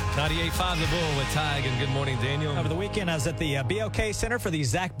98.5 The Bull with Tige and Good Morning Daniel. Over the weekend, I was at the BOK Center for the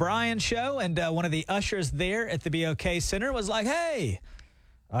Zach Bryan show, and one of the ushers there at the BOK Center was like, hey,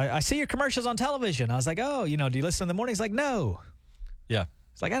 I see your commercials on television. I was like, oh, do you listen in the morning? He's like, no. Yeah.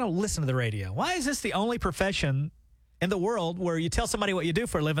 It's like, I don't listen to the radio. Why is this the only profession in the world where you tell somebody what you do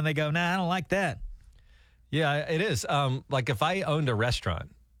for a living, they go, nah, I don't like that. Yeah, it is. Like if I owned a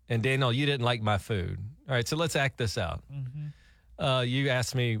restaurant and Daniel, you didn't like my food. All right, so let's act this out. Mm-hmm. You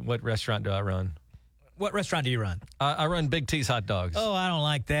asked me, what restaurant do I run? What restaurant do you run? I run Big T's Hot Dogs. Oh, I don't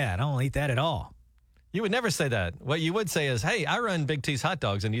like that. I don't eat that at all. You would never say that. What you would say is, hey, I run Big T's Hot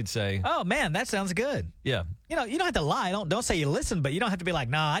Dogs, and you'd say, oh, man, that sounds good. Yeah. You don't have to lie. Don't say you listen, but you don't have to be like,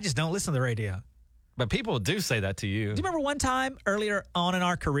 nah, I just don't listen to the radio. But people do say that to you. Do you remember one time earlier on in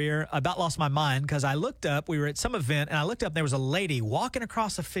our career, I about lost my mind because I looked up, we were at some event, and I looked up, and there was a lady walking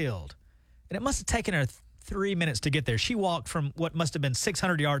across a field, and it must have taken her 3 minutes to get there. She walked from what must have been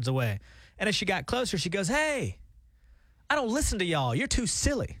 600 yards away. And as she got closer, she goes, hey, I don't listen to y'all. You're too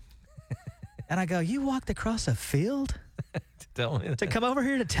silly. And I go, you walked across a field? Tell me that. To come over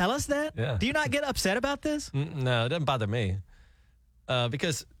here to tell us that? Yeah. Do you not get upset about this? No, it doesn't bother me.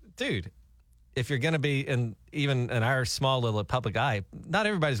 Because, dude, if you're going to be even in our small little public eye, not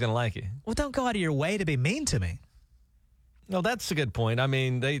everybody's going to like you. Well, don't go out of your way to be mean to me. No, that's a good point. I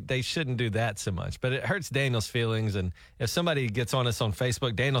mean, they shouldn't do that so much, but it hurts Daniel's feelings. And if somebody gets on us on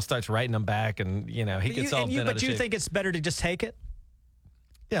Facebook, Daniel starts writing them back, and he gets all bent out of But you shape. think it's better to just take it?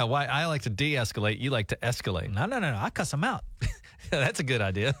 Yeah, why I like to de-escalate, you like to escalate. No. I cuss them out. That's a good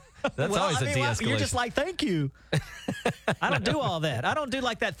idea. That's always a de-escalation. You're just like, thank you. I don't do all that. I don't do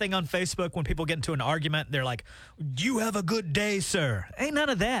like that thing on Facebook when people get into an argument. They're like, you have a good day, sir. Ain't none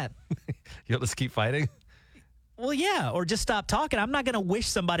of that. You'll just keep fighting? Well, yeah, or just stop talking. I'm not going to wish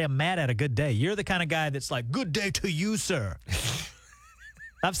somebody I'm mad at a good day. You're the kind of guy that's like, good day to you, sir.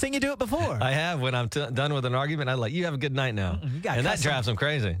 I've seen you do it before. I have. When I'm done with an argument, I'm like, you have a good night now. And that drives them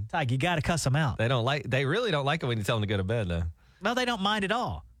crazy. Tige, you got to cuss them out. They really don't like it when you tell them to go to bed, though. No, they don't mind at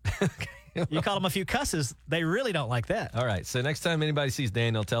all. You call them a few cusses, they really don't like that. All right, so next time anybody sees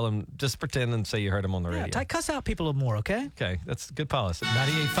Daniel, tell them, just pretend and say you heard him on the radio. Tige, cuss out people a little more, okay? Okay, that's good policy.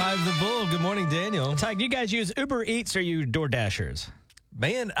 98.5 The Bull. Good morning, Daniel. Tige, do you guys use Uber Eats or you DoorDashers?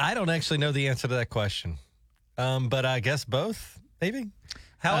 Man, I don't actually know the answer to that question, but I guess both, maybe.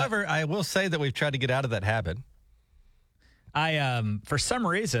 However, I will say that we've tried to get out of that habit. For some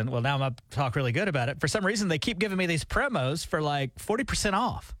reason, well, now I'm going to talk really good about it. For some reason, they keep giving me these promos for like 40%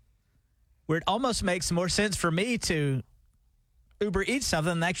 off, where it almost makes more sense for me to Uber Eats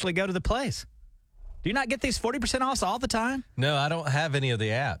something than actually go to the place. Do you not get these 40% offs all the time? No, I don't have any of the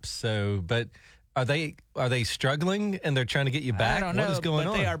apps. So, but are they struggling and they're trying to get you back? I don't know. What is going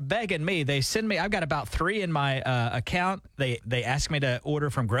on? They are begging me. They send me. I've got about 3 in my account. They ask me to order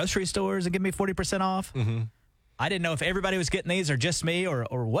from grocery stores and give me 40% off. Mm-hmm. I didn't know if everybody was getting these or just me or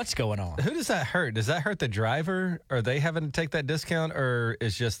what's going on. Who does that hurt? Does that hurt the driver? Are they having to take that discount, or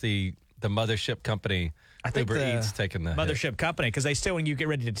is just the mothership company, I think Uber Eats, taking the mothership company? Because they still, when you get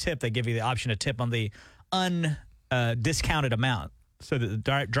ready to tip, they give you the option to tip on the undiscounted amount, so that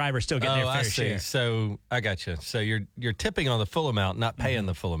the driver's still getting their fair share. So I got you. So you're tipping on the full amount, not paying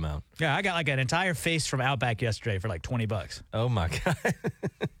the full amount. Yeah, I got like an entire feast from Outback yesterday for like $20. Oh my God,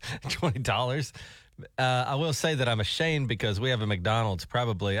 $20. I will say that I'm ashamed because we have a McDonald's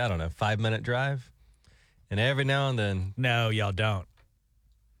probably, 5-minute drive. And every now and then. No, y'all don't.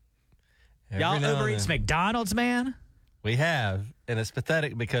 Y'all Uber Eats McDonald's, man? We have. And it's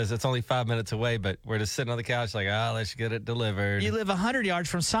pathetic because it's only 5 minutes away, but we're just sitting on the couch like, let's get it delivered. You live 100 yards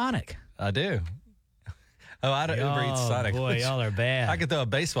from Sonic. I do. Oh, I don't Uber Eats Sonic. Boy, y'all are bad. I could throw a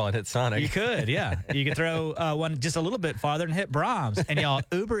baseball and hit Sonic. You could, yeah. You could throw one just a little bit farther and hit Brahms. And y'all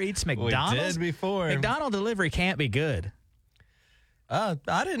Uber Eats McDonald's? We did before. McDonald's delivery can't be good. I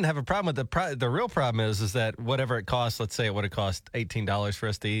didn't have a problem with the real problem is that whatever it costs, let's say it would have cost $18 for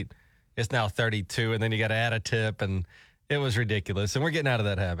us to eat, it's now $32, and then you got to add a tip, and it was ridiculous. And we're getting out of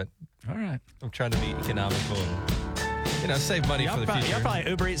that habit. All right. I'm trying to be economical and, save money for the future. Y'all probably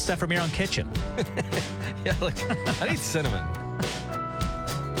Uber Eats stuff from your own kitchen. Yeah, look, I need cinnamon.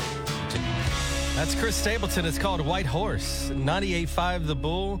 That's Chris Stapleton. It's called White Horse. 98.5 The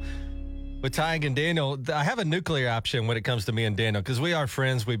Bull with Tige and Daniel. I have a nuclear option when it comes to me and Daniel because we are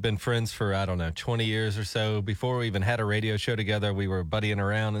friends. We've been friends for, 20 years or so. Before we even had a radio show together, we were buddying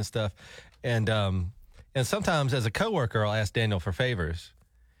around and stuff. And sometimes as a coworker, I'll ask Daniel for favors.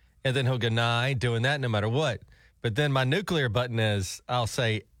 And then he'll go, nah, I ain't doing that no matter what. But then my nuclear button is, I'll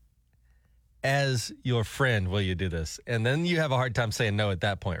say, as your friend, will you do this? And then you have a hard time saying no at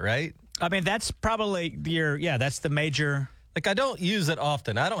that point, right? I mean, that's probably that's the major Like, I don't use it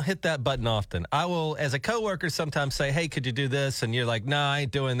often. I don't hit that button often. I will, as a coworker, sometimes say, hey, could you do this? And you're like, no, I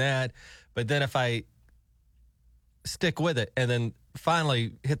ain't doing that. But then if I stick with it and then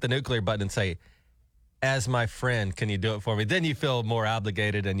finally hit the nuclear button and say, as my friend, can you do it for me? Then you feel more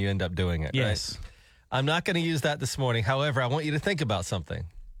obligated and you end up doing it. Yes. Right? I'm not going to use that this morning. However, I want you to think about something.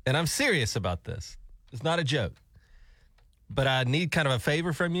 And I'm serious about this. It's not a joke. But I need kind of a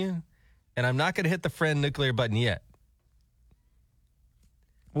favor from you. And I'm not going to hit the friend nuclear button yet.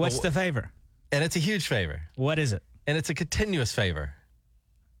 What's the favor? And it's a huge favor. What is it? And it's a continuous favor.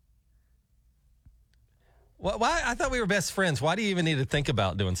 Why? I thought we were best friends. Why do you even need to think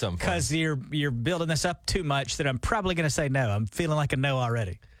about doing something for me? Because you're building this up too much that I'm probably going to say no. I'm feeling like a no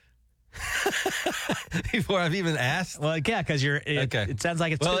already. Before I've even asked? Well, yeah, because Okay. It sounds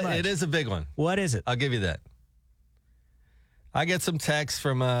like it's too much. Well, it is a big one. What is it? I'll give you that. I get some texts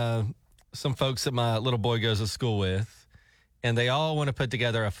from some folks that my little boy goes to school with, and they all want to put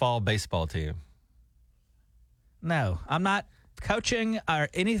together a fall baseball team. No, I'm not coaching or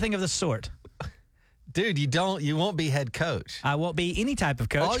anything of the sort. Dude, you won't be head coach. I won't be any type of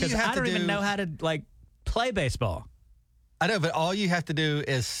coach because I don't even know how to play baseball. I know, but all you have to do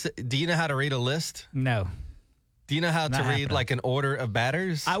is, do you know how to read a list? No. Do you know how to read happening. like an order of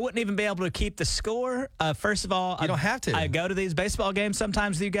batters? I wouldn't even be able to keep the score. First of all, You don't have to. I go to these baseball games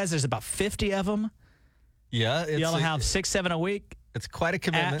sometimes with you guys. There's about 50 of them. Yeah. Y'all have 6, 7 a week? It's quite a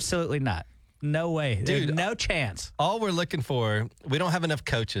commitment. Absolutely not. No way. Dude, There's no chance. All we're looking for, we don't have enough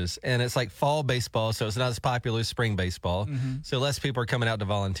coaches, and it's like fall baseball, so it's not as popular as spring baseball. Mm-hmm. So less people are coming out to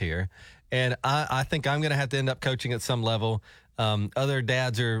volunteer. And I think I'm going to have to end up coaching at some level. Other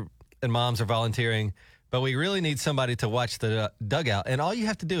dads and moms are volunteering, but we really need somebody to watch the dugout. And all you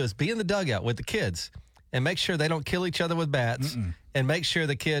have to do is be in the dugout with the kids and make sure they don't kill each other with bats, and make sure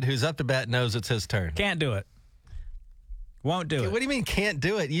the kid who's up to bat knows it's his turn. Can't do it. Won't do it. What do you mean can't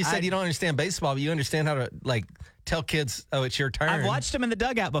do it? You said you don't understand baseball, but you understand how to tell kids, oh, it's your turn. I've watched them in the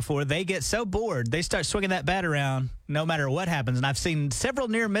dugout before. They get so bored, they start swinging that bat around no matter what happens. And I've seen several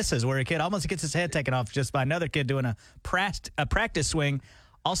near misses where a kid almost gets his head taken off just by another kid doing a practice swing.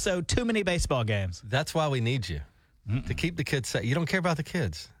 Also, too many baseball games. That's why we need you, to keep the kids safe. You don't care about the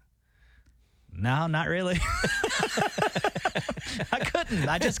kids. No, not really.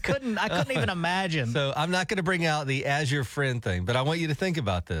 I just couldn't even imagine. So I'm not going to bring out the as your friend thing, but I want you to think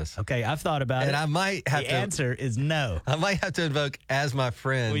about this. Okay, I've thought about it. And I might have The answer is no. I might have to invoke as my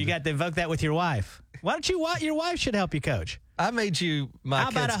friend. Well, you got to invoke that with your wife. Why don't you? Your wife should help you coach. I made you my How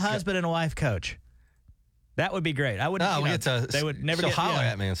about a husband and a wife coach? That would be great. I wouldn't. They would never get holler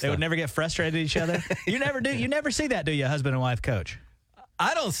at me and stuff. They would never get frustrated at each other. You never do. You never see that, do you? Husband and wife coach.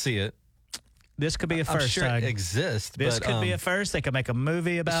 I don't see it. This could be a first. I'm sure it exists. This but, could be a first. They could make a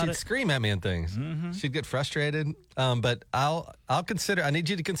movie about she'd it. Scream at me and things. She'd get frustrated. But I'll consider. I need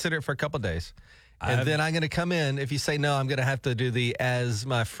you to consider it for a couple of days, and then I'm going to come in. If you say no, I'm going to have to do the as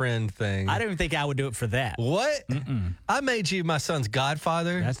my friend thing. I don't even think I would do it for that. What? I made you my son's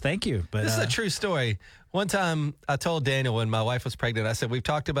godfather. Thank you. But This is a true story. One time I told Daniel when my wife was pregnant, I said, we've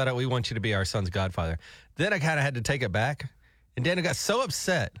talked about it. We want you to be our son's godfather. Then I kind of had to take it back. And Daniel got so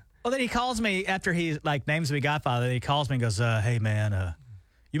upset. Well, then he calls me after he names me godfather. He calls me and goes, hey, man,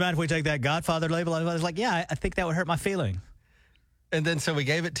 you mind if we take that godfather label? I was like, yeah, I think that would hurt my feelings. And then so we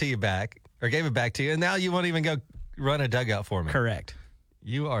gave it back to you. And now you won't even go run a dugout for me. Correct.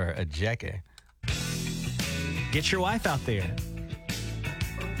 You are a jackie. Get your wife out there.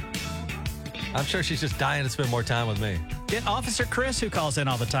 I'm sure she's just dying to spend more time with me. Get Officer Chris, who calls in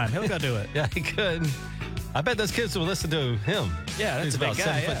all the time. He'll go do it. Yeah, he could. I bet those kids will listen to him. Yeah, that's He's a big about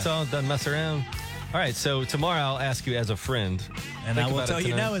guy, 7 foot tall, doesn't mess around. All right, so tomorrow I'll ask you as a friend. And I will tell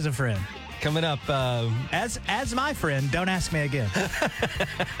you no as a friend. Coming up. As my friend, don't ask me again.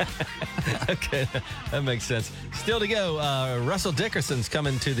 Okay, that makes sense. Still to go, Russell Dickerson's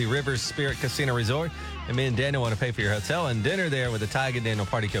coming to the Rivers Spirit Casino Resort. And me and Daniel want to pay for your hotel and dinner there with the Tige and Daniel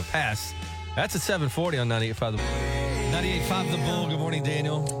Party Kill Pass. That's at 7:40 on 98.5 The Bull. 98.5 The Bull. Good morning,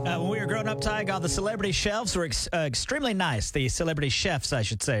 Daniel. When we were growing up, Tige, all the celebrity chefs were extremely nice. The celebrity chefs, I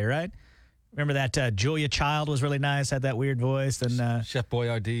should say, right? Remember that Julia Child was really nice, had that weird voice. And Chef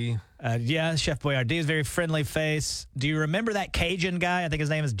Boyardee. Yeah, Chef Boyardee is a very friendly face. Do you remember that Cajun guy? I think his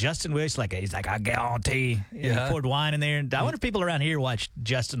name is Justin Wish. He's like, I guarantee. Yeah. He poured wine in there. And I wonder if people around here watch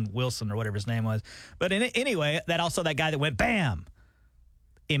Justin Wilson or whatever his name was. But anyway, that guy that went bam,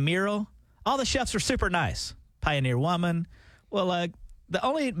 Emeril. All the chefs were super nice. Pioneer Woman. Well, the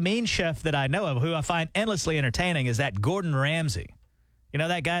only mean chef that I know of who I find endlessly entertaining is that Gordon Ramsay. You know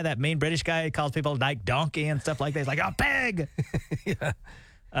that guy, that mean British guy? He calls people like donkey and stuff like that. He's like, oh, pig.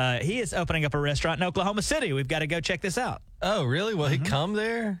 Yeah. He is opening up a restaurant in Oklahoma City. We've got to go check this out. Oh, really? Will he come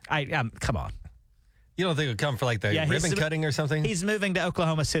there? Come on. You don't think he'll come for like the ribbon cutting or something? He's moving to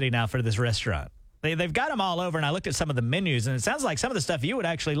Oklahoma City now for this restaurant. They've got them all over, and I looked at some of the menus, and it sounds like some of the stuff you would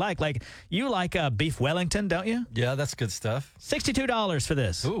actually like. Like, you like beef Wellington, don't you? Yeah, that's good stuff. $62 for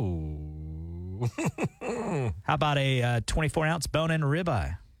this. Ooh. How about a 24-ounce bone-in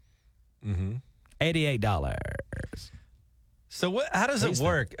ribeye? $88. So how does it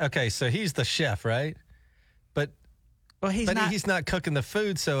work? Okay, so he's the chef, right? But he's not cooking the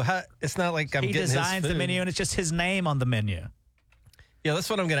food, so it's not like I'm getting his food. He designs the menu, and it's just his name on the menu. Yeah, that's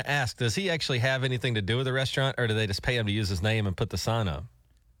what I'm going to ask. Does he actually have anything to do with the restaurant, or do they just pay him to use his name and put the sign up?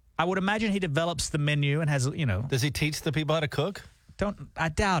 I would imagine he develops the menu and has, Does he teach the people how to cook? I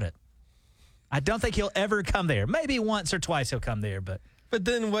doubt it. I don't think he'll ever come there. Maybe once or twice he'll come there, but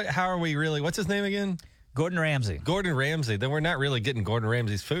then how are we really? What's his name again? Gordon Ramsay. Gordon Ramsay. Then we're not really getting Gordon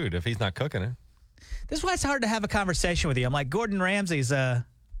Ramsay's food if he's not cooking it. This is why it's hard to have a conversation with you. I'm like, Gordon Ramsay's going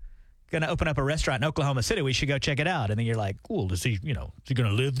to open up a restaurant in Oklahoma City. We should go check it out. And then you're like, cool, is he going to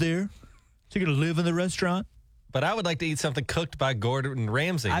live there? Is he going to live in the restaurant? But I would like to eat something cooked by Gordon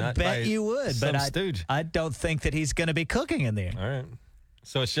Ramsay. I bet you would, but stooge. I don't think that he's going to be cooking in there. All right.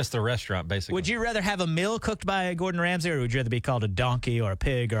 So it's just a restaurant, basically. Would you rather have a meal cooked by Gordon Ramsay, or would you rather be called a donkey or a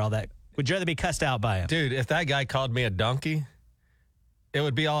pig or all that? Would you rather be cussed out by him? Dude, if that guy called me a donkey, it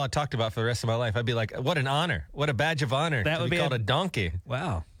would be all I talked about for the rest of my life. I'd be like, what an honor. What a badge of honor to be called a donkey.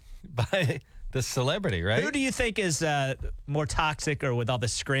 Wow. By the celebrity, right? Who do you think is more toxic, or with all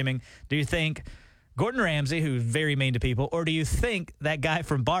this screaming? Do you think Gordon Ramsay, who's very mean to people, or do you think that guy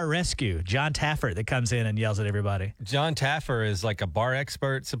from Bar Rescue, John Taffert, that comes in and yells at everybody? John Taffert is like a bar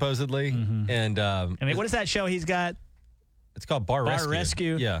expert, supposedly. And what is that show he's got? It's called Bar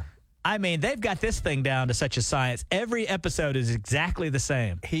Rescue. Yeah. I mean, they've got this thing down to such a science. Every episode is exactly the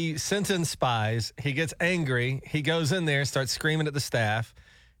same. He sends in spies. He gets angry. He goes in there, starts screaming at the staff.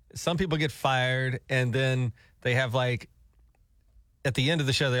 Some people get fired, and then they have at the end of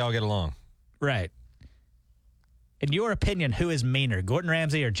the show, they all get along. Right. In your opinion, who is meaner, Gordon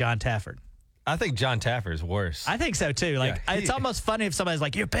Ramsay or John Taffert? I think John Taffert is worse. I think so, too. It's almost funny if somebody's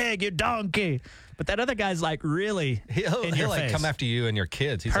like, you pig, you donkey. But that other guy's really he'll face. Come after you and your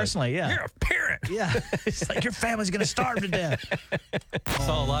kids. He's personally, yeah. You're a parent. Yeah. It's like your family's going to starve to death.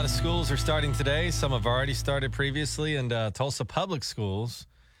 So a lot of schools are starting today. Some have already started previously. And Tulsa Public Schools,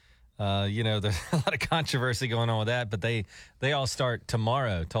 there's a lot of controversy going on with that. But they all start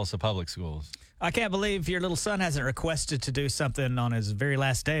tomorrow, Tulsa Public Schools. I can't believe your little son hasn't requested to do something on his very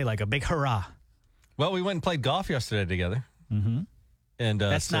last day, like a big hurrah. Well, we went and played golf yesterday together. Mm-hmm. And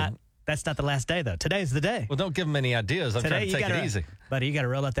That's not the last day, though. Today's the day. Well, don't give him any ideas. I'm trying to take it easy. Buddy, you got to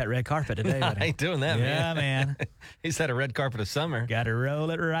roll out that red carpet today. I ain't doing that, man. Yeah, man. He's had a red carpet of summer. Got to roll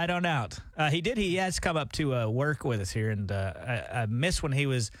it right on out. He has come up to work with us here, and I miss when he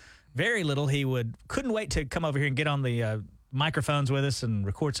was very little. He couldn't wait to come over here and get on the microphones with us and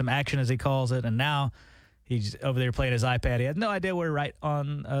record some action, as he calls it. And now he's over there playing his iPad. He has no idea we're right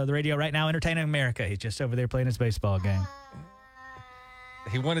on the radio right now, entertaining America. He's just over there playing his baseball game.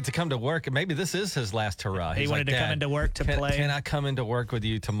 He wanted to come to work, and maybe this is his last hurrah. He wanted to come into work to play. Can I come into work with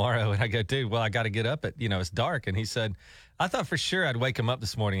you tomorrow? And I go, dude, well, I got to get up at, it's dark. And he said, I thought for sure I'd wake him up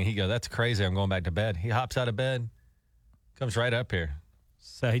this morning. And he goes, that's crazy. I'm going back to bed. He hops out of bed, comes right up here.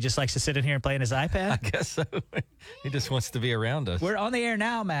 So he just likes to sit in here and play on his iPad? I guess so. He just wants to be around us. We're on the air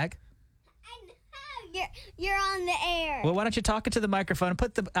now, Mac. I know. You're on the air. Well, why don't you talk into the microphone and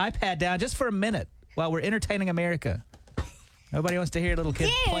put the iPad down just for a minute while we're entertaining America? Nobody wants to hear a little kid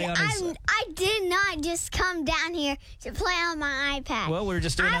play on his... I did not just come down here to play on my iPad. Well, we were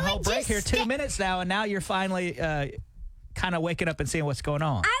just doing a whole break here, 2 minutes now, and now you're finally kind of waking up and seeing what's going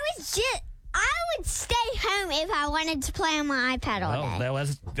on. I would stay home if I wanted to play on my iPad all day. That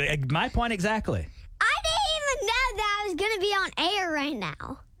was my point exactly. I didn't even know that I was going to be on air right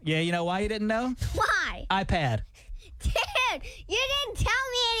now. Yeah, you know why you didn't know? Why? iPad. Dude, you didn't tell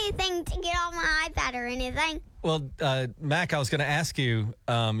me anything to get on my iPad or anything. Well, Mac, I was going to ask you,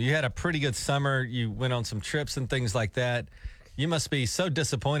 you had a pretty good summer. You went on some trips and things like that. You must be so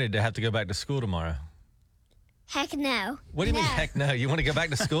disappointed to have to go back to school tomorrow. Heck no. What do you mean, heck no? You want to go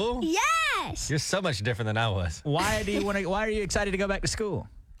back to school? Yes. You're so much different than I was. Why are you excited to go back to school?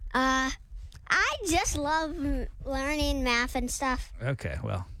 I just love learning math and stuff. Okay,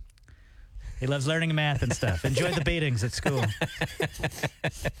 well. He loves learning math and stuff. Enjoy the beatings at school.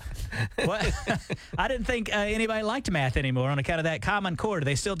 What? I didn't think anybody liked math anymore on account of that Common Core. Do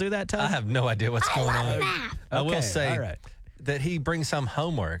they still do that, Tom? I have no idea what's going on. Math. I will say right. that he brings home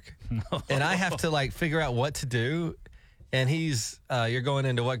homework, and I have to figure out what to do. And you're going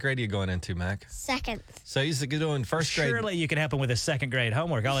into what grade are you going into, Mac? Second. So he's doing first grade. Surely you can help him with his second grade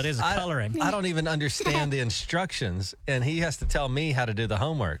homework. All it is coloring. I don't even understand the instructions, and he has to tell me how to do the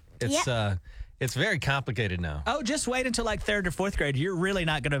homework. It's very complicated now. Oh, just wait until like third or fourth grade. You're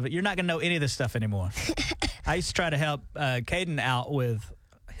not gonna know any of this stuff anymore. I used to try to help Caden out with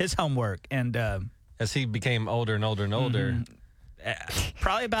his homework, and as he became older and older and older,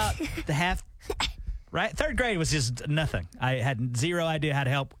 probably about the half. Right, third grade was just nothing. I had zero idea how to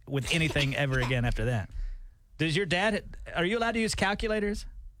help with anything ever again after that. Does your dad? Are you allowed to use calculators?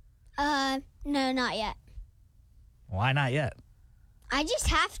 No, not yet. Why not yet? I just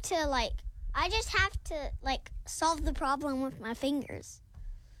have to solve the problem with my fingers.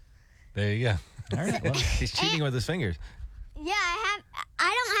 there you go. All right. Well, He's cheating with his fingers. Yeah, I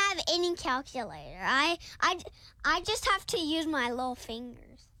don't have any calculator. I just have to use my little fingers.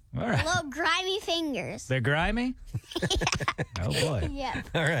 all right. Little grimy fingers. They're grimy. Oh boy. Yeah.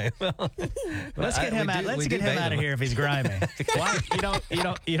 All right. Well, Let's get him out. Let's get him out of here if he's grimy. Why?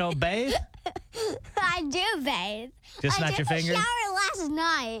 You don't bathe? I do bathe. Just I not your took a fingers? shower last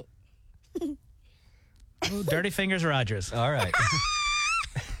night. Ooh, Dirty Fingers Rogers. All right.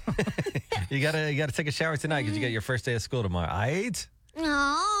 you gotta take a shower tonight because you got your first day of school tomorrow. Aight? No.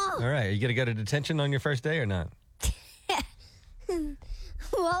 All right. Are you gonna go to detention on your first day or not?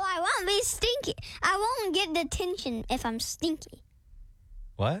 Well, I won't be stinky. I won't get detention if I'm stinky.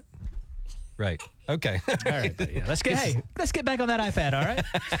 What? Right. Okay. All right. Yeah, let's get back on that iPad. All right.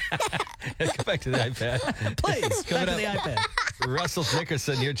 Let's go back to the iPad. Please back to up. the iPad. Russell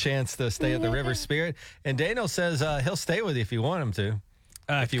Dickerson, your chance to stay at the River Spirit. And Daniel says he'll stay with you if you want him to.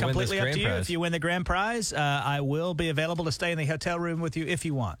 If you win this completely up grand to you. prize. If you win the grand prize, I will be available to stay in the hotel room with you if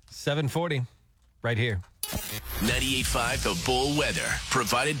you want. 740, right here. 98.5 The Bull Weather,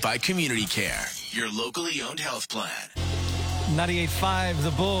 provided by Community Care, your locally owned health plan. 98.5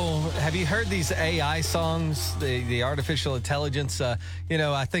 The Bull. Have you heard these AI songs, the artificial intelligence? I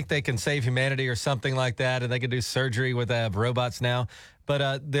think they can save humanity or something like that, and they can do surgery with robots now.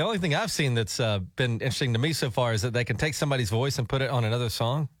 But the only thing I've seen that's been interesting to me so far is that they can take somebody's voice and put it on another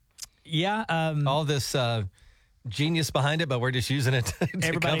song. Yeah. All this genius behind it, but we're just using it to cover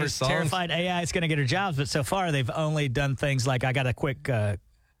Everybody's songs. terrified AI is going to get her jobs, but so far they've only done things like, I got a quick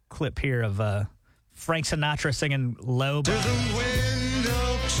clip here of Frank Sinatra singing Low. To the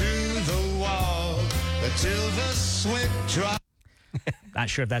window, to the wall, until the sweat drops. Not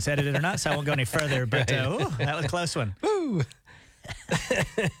sure if that's edited or not, so I won't go any further, but that was a close one. Woo!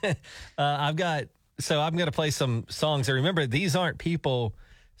 I'm going to play some songs. And remember, these aren't people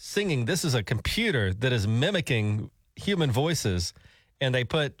singing. This is a computer that is mimicking human voices, and they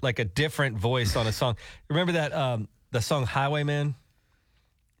put like a different voice on a song. Remember that the song Highwayman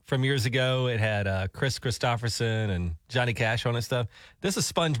from years ago? It had Chris Christopherson and Johnny Cash on it stuff. This is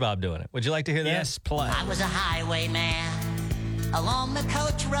SpongeBob doing it. Would you like to hear that? Yes, play. I was a highwayman. Along the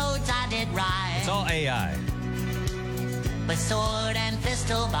coach roads I did ride. It's all AI. With sword and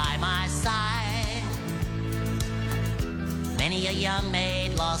pistol by my side. Many a young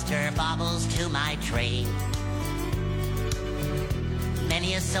maid lost her baubles to my trade.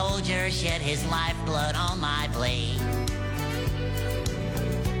 Many a soldier shed his lifeblood on my blade.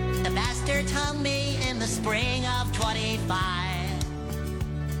 The bastards hung me in the spring of 25.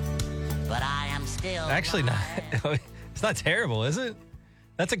 But I am still Actually, not. It's not terrible, is it?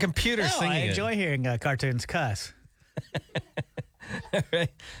 That's a computer singing I it. enjoy hearing cartoons cuss. All right.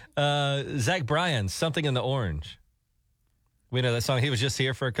 Zach Bryan, Something in the Orange. We know that song. He was just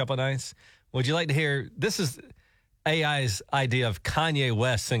here for a couple nights. Would you like to hear? This is AI's idea of Kanye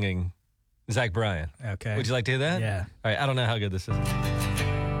West singing Zach Bryan. Okay. Would you like to hear that? Yeah. All right. I don't know how good this is.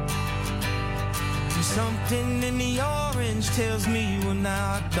 Something in the orange tells me we're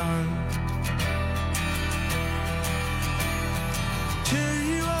not done. To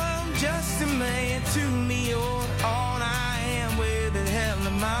you, I'm just a man. To me, you're all I am. Where the hell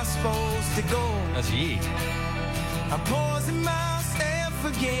am I supposed to go? That's Yee. I'm pausing myself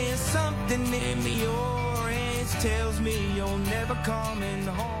again. Something in the orange tells me you're never coming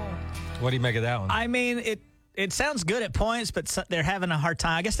home. What do you make of that one? I mean, it sounds good at points, but they're having a hard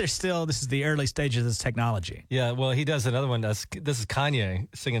time. I guess this is the early stages of this technology. Yeah, well, he does another one. This is Kanye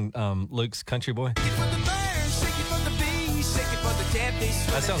singing Luke's Country Boy. Shake it for the birds, shake it for the bees, shake it for the catfish.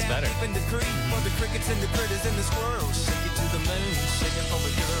 That sounds better. Deep in the creek, for the crickets and the critters and the squirrels. Shake it to the moon, shake it for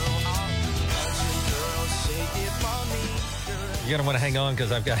the girl. Country girl, shake it for me, girl. You're gonna want to hang on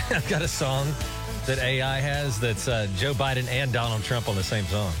because I've got a song that AI has that's Joe Biden and Donald Trump on the same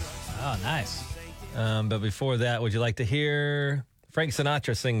song. Oh, nice. But before that, would you like to hear Frank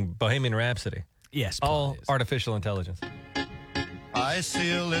Sinatra sing Bohemian Rhapsody? Yes, All please. artificial intelligence. I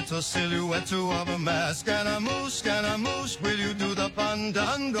see a little silhouette of a mask. Scaramouche, will you do the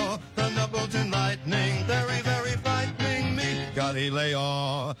fandango? Thunderbolt and lightning, very, very frightening me.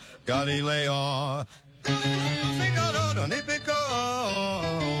 Galileo, Galileo.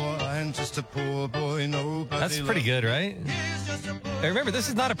 I'm just a poor boy, nobody. That's pretty good, right? Hey, remember, this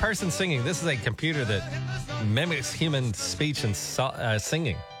is not a person singing. This is a computer that mimics human speech and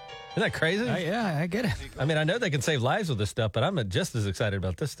singing. Isn't that crazy? Yeah, I get it. I mean, I know they can save lives with this stuff, but I'm just as excited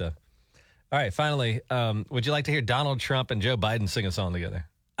about this stuff. All right, finally, would you like to hear Donald Trump and Joe Biden sing a song together?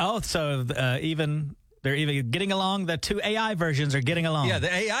 Oh, so they're even getting along? The two AI versions are getting along? Yeah,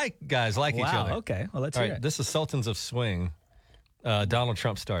 the AI guys like each other. Wow, okay. Well, let's All hear right, it. this is Sultans of Swing. Donald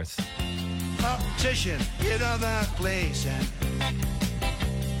Trump starts. Optician, get out of that place.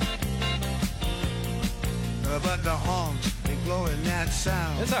 But the horns, they glowing that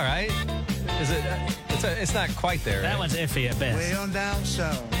sound. It's all right. Is it? It's not quite there. That right? one's iffy at best. Way on down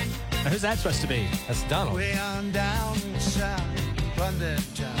south. Now, who's that supposed to be? That's Donald. Way on down south. London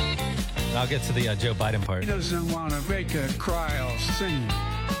town. I'll get to the Joe Biden part. He doesn't want to make her cry or sing.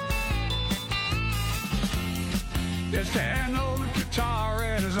 Just to handle the guitar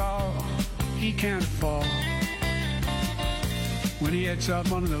is all he can't fall. When he gets up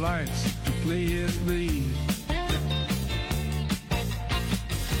under the lights to play his main.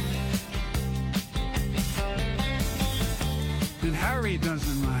 And Harry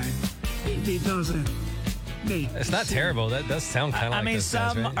doesn't mind. He doesn't. It's not terrible. That does sound kind of like I mean, those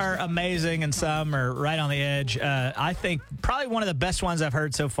guys, some right? are amazing and some are right on the edge. I think probably one of the best ones I've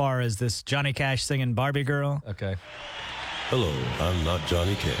heard so far is this Johnny Cash singing Barbie Girl. Okay. Hello, I'm not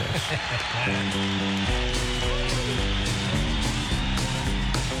Johnny Cash.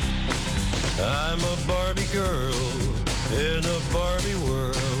 I'm a Barbie girl in a Barbie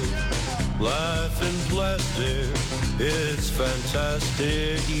world. Life in plastic, it's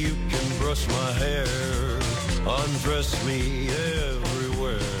fantastic. You can brush my hair, undress me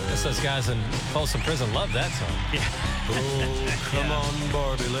everywhere. Guess those guys in Folsom Prison love that song. Yeah. Oh, come on,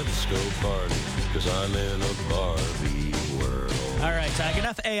 Barbie, let's go party, 'cause I'm in a Barbie world. All right, Tyke,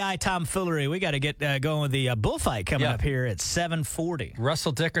 enough AI tomfoolery. We got to get going with the bullfight coming up here at 7:40.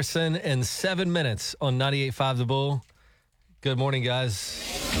 Russell Dickerson in 7 minutes on 98.5 The Bull. Good morning, guys.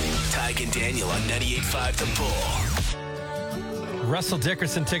 Tige and Daniel on 98.5 The Bull. Russell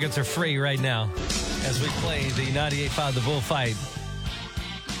Dickerson tickets are free right now as we play the 98.5 The Bull fight.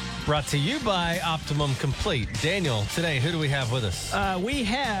 Brought to you by Optimum Complete. Daniel, today, who do we have with us? We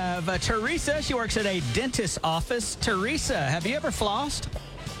have Teresa. She works at a dentist's office. Teresa, have you ever flossed?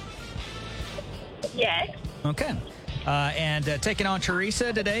 Yes. Okay. And taking on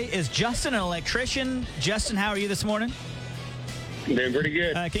Teresa today is Justin, an electrician. Justin, how are you this morning? Doing pretty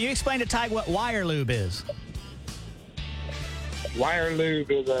good. Can you explain to Tyke what wire lube is? Wire lube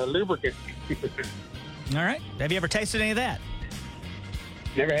is a lubricant. All right. Have you ever tasted any of that?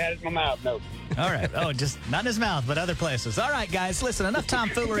 Never had it in my mouth, no. All right. Oh, just not in his mouth, but other places. All right, guys, listen, enough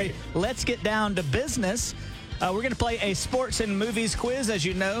tomfoolery. Let's get down to business. We're going to play a sports and movies quiz. As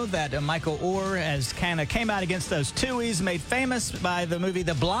you know, that Michael Orr has kind of came out against those Tuohys, made famous by the movie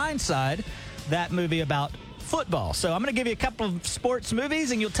The Blind Side, that movie about football. So I'm going to give you a couple of sports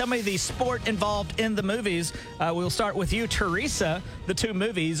movies, and you'll tell me the sport involved in the movies. We'll start with you, Teresa. The two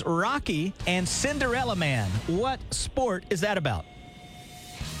movies, Rocky and Cinderella Man. What sport is that about?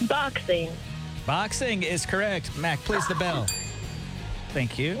 Boxing. Boxing is correct. Mac, please the bell.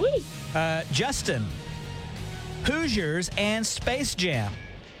 Thank you. Justin, Hoosiers and Space Jam.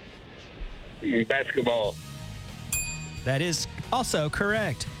 Basketball. That is also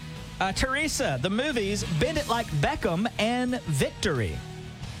correct. Teresa, the movies Bend It Like Beckham and Victory.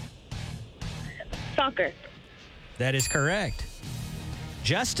 Soccer. That is correct.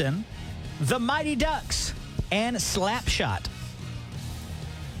 Justin, The Mighty Ducks and Slapshot.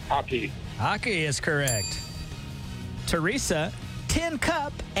 Hockey. Hockey is correct. Teresa, Tin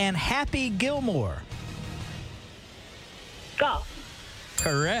Cup and Happy Gilmore. Golf.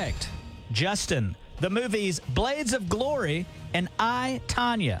 Correct. Justin, the movies Blades of Glory and I,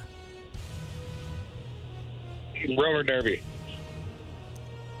 Tanya. Roller derby.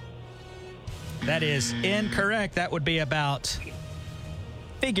 That is incorrect. That would be about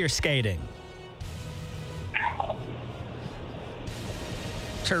figure skating.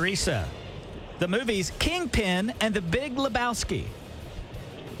 Teresa, the movies Kingpin and The Big Lebowski.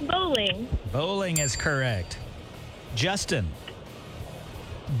 Bowling. Bowling is correct. Justin,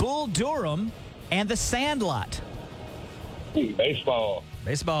 Bull Durham and The Sandlot. Baseball.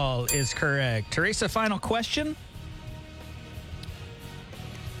 Baseball is correct. Teresa, final question.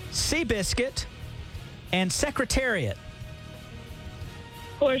 Seabiscuit and Secretariat.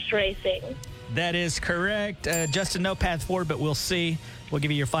 Horse racing. That is correct. Justin, no path forward, but we'll see. We'll give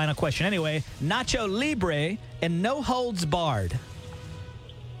you your final question anyway. Nacho Libre and no holds barred.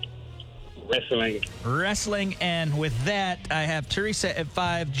 Wrestling. And with that, I have Teresa at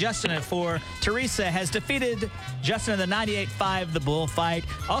 5, Justin at 4. Teresa has defeated Justin in the 98.5 The Bull fight.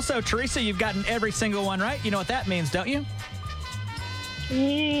 Also, Teresa, you've gotten every single one right. You know what that means, don't you?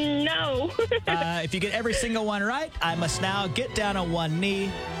 No. If you get every single one right, I must now get down on one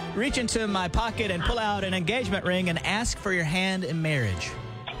knee, reach into my pocket and pull out an engagement ring and ask for your hand in marriage.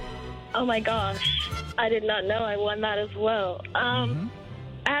 Oh my gosh. I did not know I won that as well.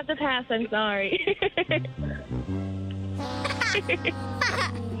 I have to pass. I'm sorry.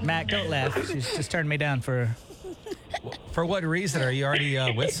 Mac, don't laugh. She's just turned me down for... For what reason? Are you already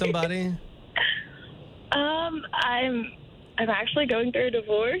with somebody? I'm actually going through a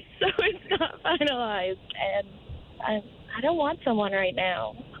divorce, so it's not finalized, and I don't want someone right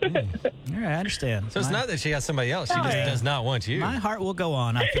now. All right, I understand. So it's not that she has somebody else. She just does not want you. My heart will go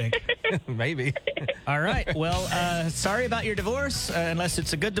on, I think. Maybe. All right. Well, sorry about your divorce, unless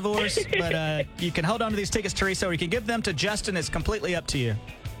it's a good divorce. But you can hold on to these tickets, Teresa, or you can give them to Justin. It's completely up to you.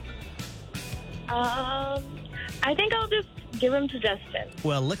 I think I'll just give them to Justin.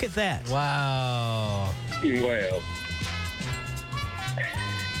 Well, look at that. Wow. Well.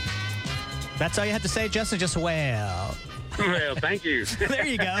 That's all you have to say, Justin? Just, well. Well, thank you. There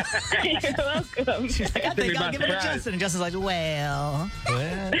you go. You're welcome. She's like, I think I'll give it to Justin. And Justin's like, well.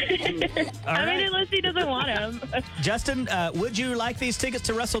 Well. I mean, unless he doesn't want him. Justin, would you like these tickets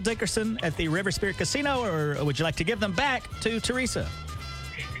to Russell Dickerson at the River Spirit Casino, or would you like to give them back to Teresa?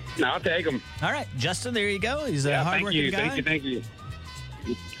 No, I'll take him. All right, Justin, there you go. He's a hardworking guy. Thank you.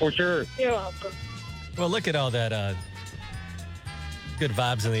 For sure. You're welcome. Well, look at all that good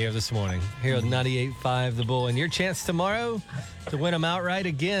vibes in the air this morning here on 98.5 The Bull. And your chance tomorrow to win them outright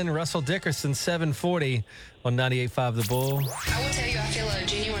again, Russell Dickerson, 740 on 98.5 The Bull. I will tell you, I feel a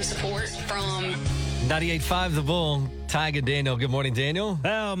genuine support from 98.5 The Bull. Tige and Daniel. Good morning, Daniel.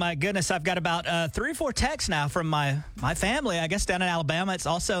 Oh, my goodness. I've got about 3 or 4 texts now from my family. I guess down in Alabama, it's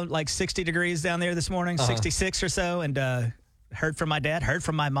also like 60 degrees down there this morning, 66 or so. And heard from my dad, heard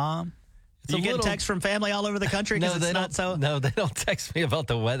from my mom. You get texts from family all over the country because it's not so... No, they don't text me about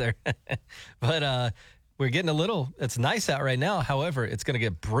the weather. But we're getting a little... It's nice out right now. However, it's going to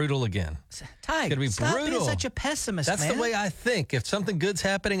get brutal again. Tige, it's going to be stop brutal. being such a pessimist, That's man. the way I think. If something good's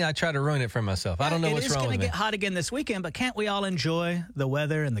happening, I try to ruin it for myself. I don't know what's wrong with me. It is going to get hot again this weekend, but can't we all enjoy the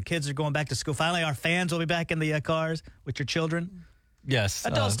weather and the kids are going back to school? Finally, our fans will be back in the cars with your children. Yes.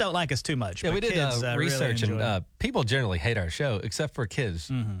 Adults don't like us too much. Yeah, but we did kids, research, really and people generally hate our show, except for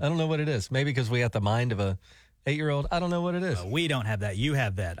kids. I don't know what it is. Maybe because we have the mind of a 8-year-old. I don't know what it is. We don't have that. You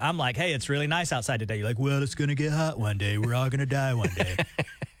have that. I'm like, hey, it's really nice outside today. You're like, well, it's going to get hot one day. We're all going to die one day.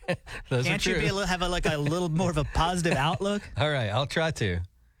 Can't you have a little more of a positive outlook? All right, I'll try to.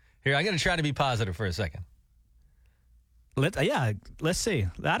 Here, I'm going to try to be positive for a second. Let's see.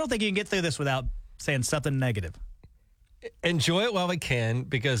 I don't think you can get through this without saying something negative. Enjoy it while we can,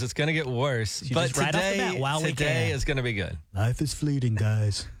 because it's going to get worse. But today is going to be good. Life is fleeting,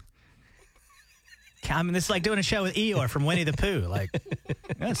 guys. I mean, it's like doing a show with Eeyore from Winnie the Pooh. Like,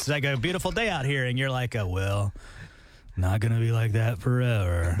 it's like a beautiful day out here, and you're like, oh, well, not going to be like that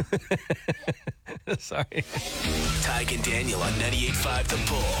forever. Sorry. Tige and Daniel on 98.5 The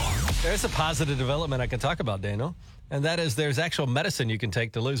Bull. There's a positive development I can talk about, Daniel, and that is there's actual medicine you can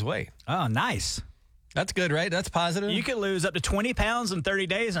take to lose weight. Oh, nice. That's good, right? That's positive. You can lose up to 20 pounds in 30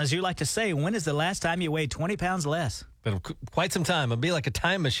 days. And as you like to say, when is the last time you weighed 20 pounds less? Been quite some time. It'd be like a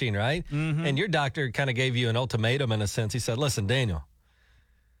time machine, right? Mm-hmm. And your doctor kind of gave you an ultimatum in a sense. He said, listen, Daniel,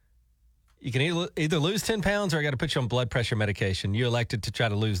 you can either lose 10 pounds or I got to put you on blood pressure medication. You elected to try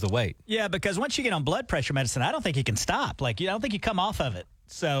to lose the weight. Yeah, because once you get on blood pressure medicine, I don't think you can stop. I don't think you come off of it.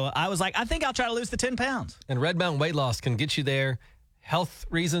 So I was like, I think I'll try to lose the 10 pounds. And Red Mountain Weight Loss can get you there. Health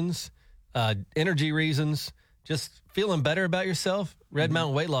reasons, energy reasons, just feeling better about yourself. Red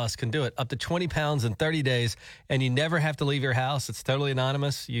Mountain Weight Loss can do it. Up to 20 pounds in 30 days, and you never have to leave your house. It's totally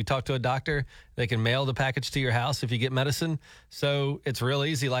anonymous. You talk to a doctor. They can mail the package to your house if you get medicine. So it's real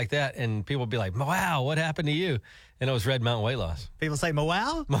easy like that, and people will be like, wow, what happened to you? And it was Red Mountain Weight Loss. People say,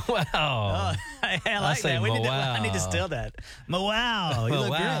 wow? Wow. Oh, I like that. I need to steal that. Wow. You look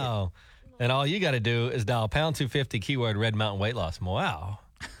wow. Great. And all you got to do is dial pound 250 keyword Red Mountain Weight Loss. Wow.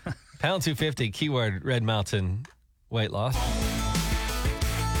 Pound 250 keyword Red Mountain Weight Loss.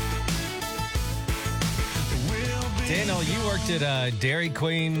 Daniel, you worked at Dairy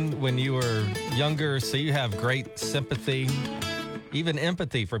Queen when you were younger, so you have great sympathy, even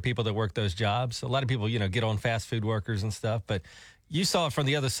empathy for people that work those jobs. A lot of people, get on fast food workers and stuff, but you saw it from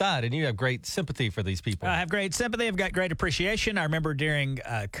the other side, and you have great sympathy for these people. I have great sympathy. I've got great appreciation. I remember during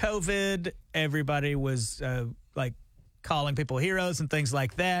COVID, everybody was like calling people heroes and things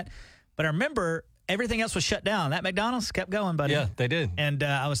like that. But I remember everything else was shut down. That McDonald's kept going, buddy. Yeah, they did. And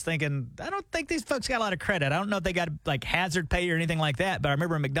I was thinking, I don't think these folks got a lot of credit. I don't know if they got like hazard pay or anything like that. But I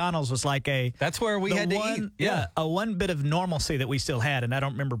remember McDonald's was like that's where we had to eat. Yeah, a one bit of normalcy that we still had. And I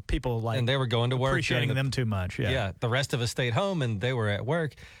don't remember people like and they were going to work, appreciating them too much. Yeah, the rest of us stayed home and they were at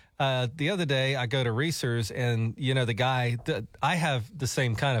work. The other day, I go to Reese's, and the guy. I have the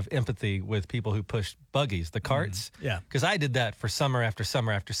same kind of empathy with people who push buggies, the carts. Yeah, because I did that for summer after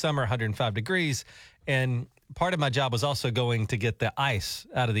summer after summer, 105 degrees, and part of my job was also going to get the ice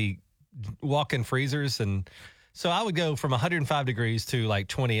out of the walk-in freezers, and so I would go from 105 degrees to like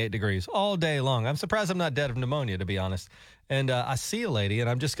 28 degrees all day long. I'm surprised I'm not dead of pneumonia, to be honest. And I see a lady, and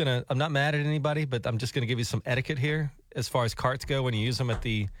I'm not mad at anybody, but I'm just gonna give you some etiquette here as far as carts go when you use them at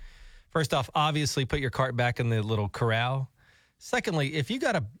the. First off, obviously put your cart back in the little corral. Secondly, if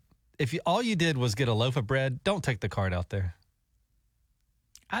all you did was get a loaf of bread, don't take the cart out there.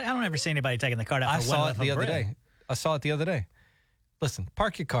 I don't ever see anybody taking the cart out. I saw it the other day. I saw it the other day. Listen,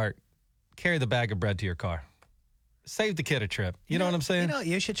 park your cart, carry the bag of bread to your car. Save the kid a trip. You know what I'm saying?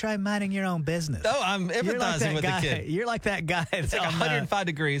 You should try minding your own business. No, I'm empathizing with the kid. You're like that guy. It's like 105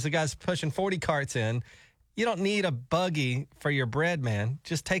 degrees. The guy's pushing 40 carts in. You don't need a buggy for your bread, man.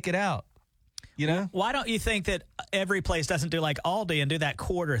 Just take it out. You know? Why don't you think that every place doesn't do like Aldi and do that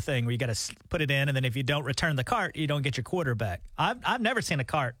quarter thing where you got to put it in, and then if you don't return the cart, you don't get your quarter back? I've never seen a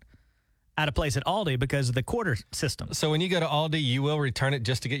cart out of place at Aldi because of the quarter system. So when you go to Aldi, you will return it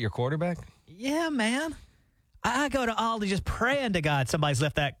just to get your quarter back? Yeah, man. I go to Aldi just praying to God somebody's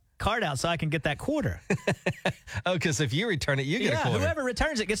left that cart out so I can get that quarter. Oh, because if you return it, you get a quarter. Whoever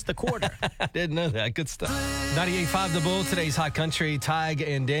returns it gets the quarter. I didn't know that. Good stuff. 98.5 The Bull, today's Hot Country. Tige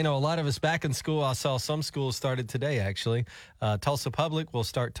and Daniel, a lot of us back in school. I saw some schools started today, actually. Tulsa Public will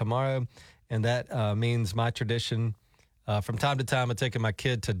start tomorrow, and that means my tradition from time to time of taking my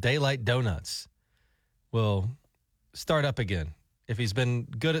kid to Daylight Donuts will start up again. If he's been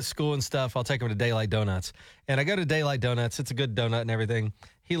good at school and stuff, I'll take him to Daylight Donuts. And I go to Daylight Donuts. It's a good donut and everything.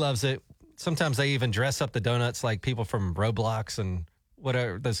 He loves it. Sometimes they even dress up the donuts like people from Roblox and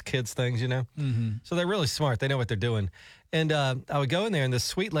whatever, those kids things, Mm-hmm. So they're really smart. They know what they're doing. And I would go in there, and this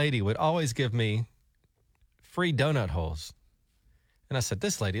sweet lady would always give me free donut holes. And I said,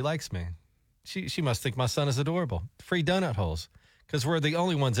 this lady likes me. She must think my son is adorable. Free donut holes. Because we're the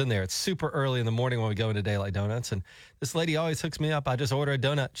only ones in there. It's super early in the morning when we go into Daylight Donuts. And this lady always hooks me up. I just order a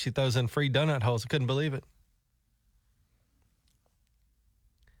donut. She throws in free donut holes. I couldn't believe it.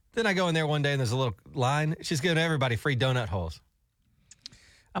 Then I go in there one day and there's a little line. She's giving everybody free donut holes.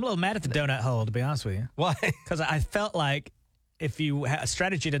 I'm a little mad at the donut hole, to be honest with you. Why? Because I felt like if you had a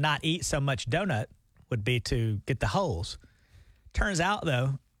strategy to not eat so much donut would be to get the holes. Turns out,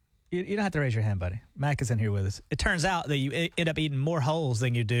 though, you don't have to raise your hand, buddy. Mac is in here with us. It turns out that you end up eating more holes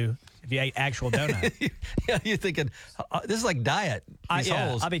than you do if you ate actual donuts. Yeah, you're thinking, this is like diet, these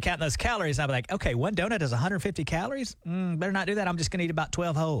holes. I'll be counting those calories, and I'll be like, okay, one donut is 150 calories? Better not do that. I'm just going to eat about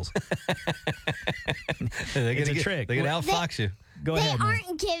 12 holes. It's a trick. They're going to outfox you. Go ahead, They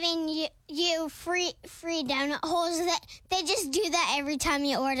aren't giving you free donut holes. They just do that every time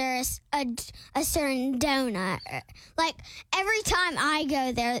you order a certain donut. Like every time I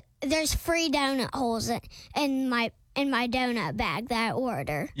go there, there's free donut holes in my donut bag that I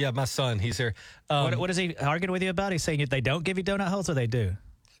order. Yeah, my son, he's here. What is he arguing with you about? He's saying they don't give you donut holes, or they do?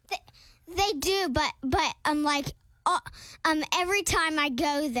 They do, but I'm like every time I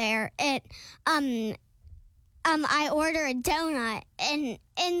go there, I order a donut, and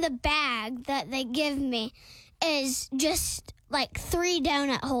in the bag that they give me is just like 3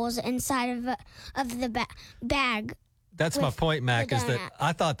 donut holes inside of the bag. That's my point, Mac, is that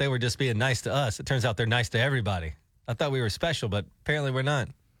I thought they were just being nice to us. It turns out they're nice to everybody. I thought we were special, but apparently we're not.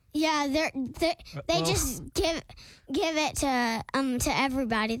 Yeah, they just give it to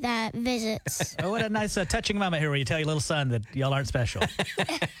everybody that visits. Oh, what a nice touching moment here where you tell your little son that y'all aren't special.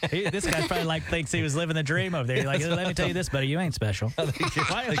 This guy probably thinks he was living the dream over there. You're like, let me tell you this, buddy, you ain't special.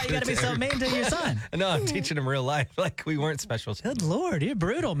 Why you got to be so mean to your son? No, I'm teaching him real life like we weren't special. Good Lord, you're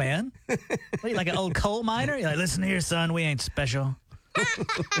brutal, man. What are you, like an old coal miner? You're like, listen here, son, we ain't special.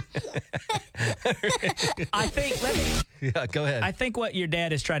 I think, yeah, go ahead. I think what your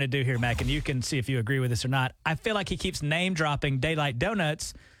dad is trying to do here, Mac, and you can see if you agree with this or not, I feel like he keeps name dropping Daylight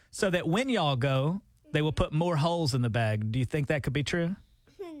Donuts so that when y'all go, they will put more holes in the bag. Do you think that could be true?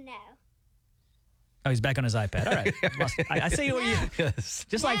 No. Oh, he's back on his iPad. All right. I see where you,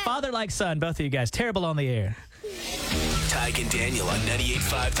 just like father, like son, both of you guys, terrible on the air. Tige and Daniel on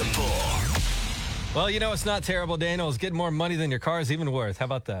 98.5 The Bull. Well, you know it's not terrible, Daniel. It's getting more money than your car is even worth. How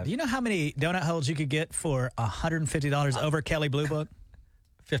about that? Do you know how many donut holes you could get for $150 over Kelly Blue Book?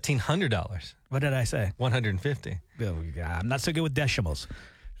 $1,500. What did I say? $150. Oh, God, I'm not so good with decimals.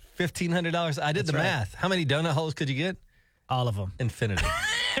 $1,500. I did the math. How many donut holes could you get? All of them. Infinity.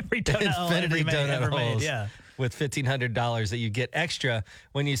 Every donut hole Infinity donut ever holes. made, yeah. With $1,500 that you get extra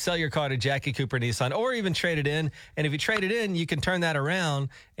when you sell your car to Jackie Cooper Nissan, or even trade it in. And if you trade it in, you can turn that around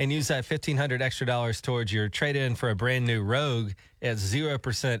and use that $1,500 extra towards your trade in for a brand new Rogue at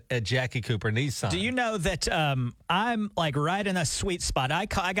 0% at Jackie Cooper Nissan. Do you know that I'm like right in a sweet spot? I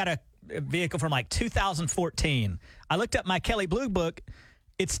got a vehicle from like 2014. I looked up my Kelly Blue Book.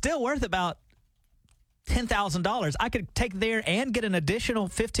 It's still worth about $10,000. I could take there and get an additional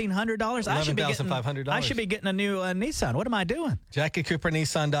 $1,500. $11,500. I should be getting a new Nissan. What am I doing?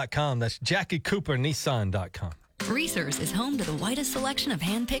 JackieCooperNissan.com. That's JackieCooperNissan.com. Reese's is home to the widest selection of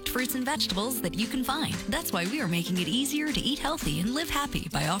hand-picked fruits and vegetables that you can find. That's why we are making it easier to eat healthy and live happy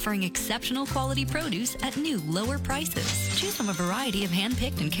by offering exceptional quality produce at new, lower prices. Choose from a variety of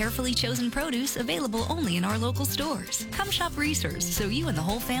hand-picked and carefully chosen produce available only in our local stores. Come shop Reese's so you and the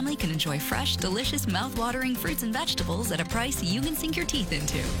whole family can enjoy fresh, delicious, mouth-watering fruits and vegetables at a price you can sink your teeth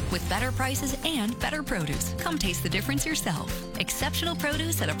into. With better prices and better produce. Come taste the difference yourself. Exceptional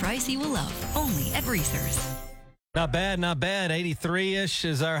produce at a price you will love. Only at Reese's. Not bad, not bad. 83-ish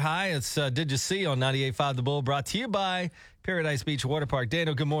is our high. It's Did You See on 98.5 The Bull, brought to you by Paradise Beach Water Park.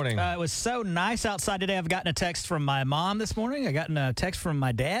 Daniel, good morning. It was so nice outside today. I've gotten a text from my mom this morning. I gotten a text from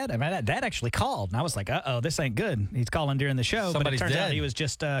my dad. I mean, dad actually called, and I was like, uh-oh, this ain't good. He's calling during the show. Somebody's but it turns dead. out he was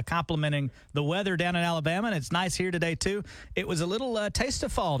just complimenting the weather down in Alabama, and it's nice here today, too. It was a little taste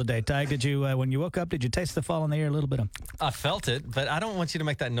of fall today, Ty. Did you, when you woke up, did you taste the fall in the air a little bit? I felt it, but I don't want you to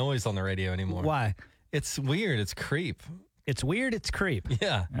make that noise on the radio anymore. Why? It's weird. It's creep. It's weird. It's creep.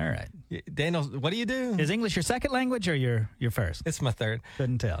 Yeah. All right. Daniel, what do you do? Is English your second language or your first? It's my third.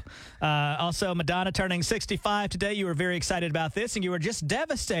 Couldn't tell. Also, Madonna turning 65 today. You were very excited about this, and you were just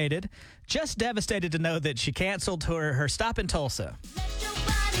devastated to know that she canceled her stop in Tulsa.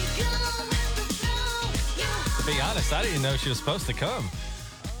 To be honest, I didn't even know she was supposed to come.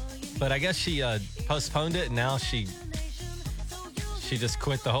 But I guess she postponed it, and now she just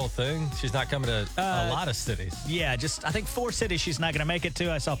quit the whole thing. She's not coming to a lot of cities. Yeah, I think 4 cities she's not going to make it to.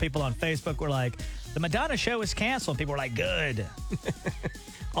 I saw people on Facebook were like, the Madonna show is canceled. People were like, good.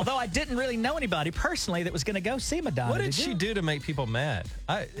 Although I didn't really know anybody personally that was going to go see Madonna. What did she do to make people mad?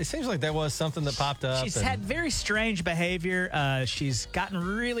 It seems like there was something that popped up. She's had very strange behavior. She's gotten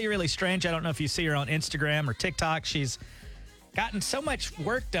really, really strange. I don't know if you see her on Instagram or TikTok. She's gotten so much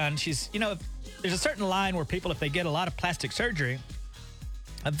work done. She's, there's a certain line where people, if they get a lot of plastic surgery,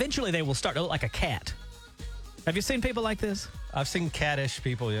 eventually they will start to look like a cat. Have you seen people like this? I've seen cattish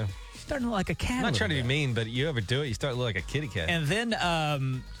people, yeah. Starting to look like a cat. I'm not trying to be mean, but you ever do it, you start to look like a kitty cat. And then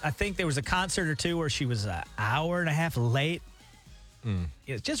I think there was a concert or two where she was an hour and a half late.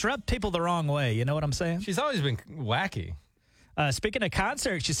 It just rubbed people the wrong way. You know what I'm saying? She's always been wacky. Speaking of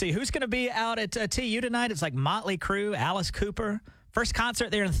concerts, you see, who's going to be out at TU tonight? It's like Motley Crue, Alice Cooper. First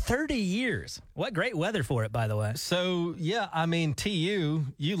concert there in 30 years. What great weather for it, by the way. So, yeah, I mean, TU,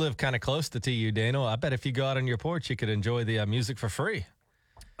 you live kind of close to TU, Daniel. I bet if you go out on your porch, you could enjoy the music for free.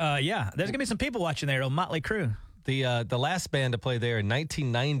 Yeah, there's going to be some people watching there, Motley Crue. The last band to play there in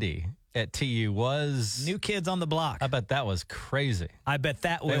 1990 at TU was New Kids on the Block. I bet that was crazy. I bet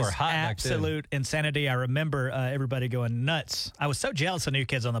that was absolute insanity. I remember everybody going nuts. I was so jealous of New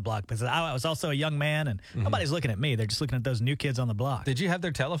Kids on the Block because I was also a young man, and nobody's looking at me. They're just looking at those New Kids on the Block. Did you have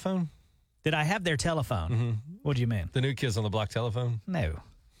their telephone? Did I have their telephone? What do you mean? The New Kids on the Block telephone? No.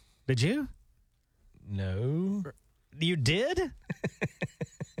 Did you? No. You did?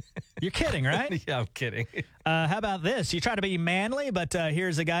 You're kidding, right? Yeah, I'm kidding. How about this? You try to be manly, but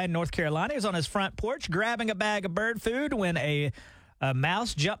here's a guy in North Carolina who's on his front porch grabbing a bag of bird food when a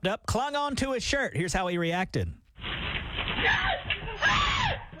mouse jumped up, clung onto his shirt. Here's how he reacted.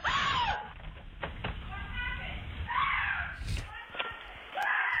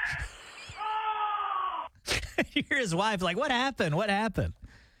 You hear his wife like, what happened? What happened?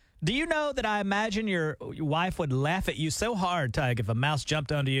 Do you know that I imagine your wife would laugh at you so hard, Tige, if a mouse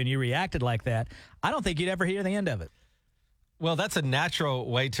jumped onto you and you reacted like that? I don't think you'd ever hear the end of it. Well, that's a natural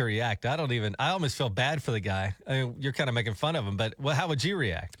way to react. I almost feel bad for the guy. I mean, you're kind of making fun of him, but how would you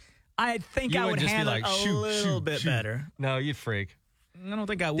react? I think I would handle it a little bit better. No, you'd freak. I don't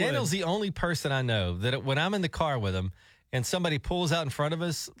think I would. Daniel's the only person I know that when I'm in the car with him and somebody pulls out in front of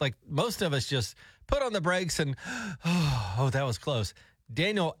us, like most of us just put on the brakes and, oh, that was close.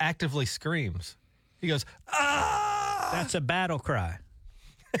 Daniel actively screams. He goes, ah! That's a battle cry.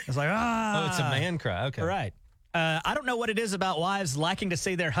 It's like, ah. Oh, it's a man cry. Okay. Right. I don't know what it is about wives liking to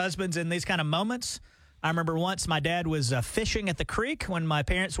see their husbands in these kind of moments. I remember once my dad was fishing at the creek when my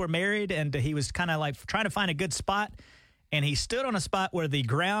parents were married, and he was kind of like trying to find a good spot. And he stood on a spot where the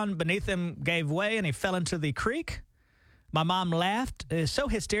ground beneath him gave way, and he fell into the creek. My mom laughed so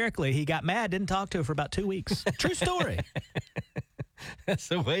hysterically, he got mad, didn't talk to her for about 2 weeks. True story. That's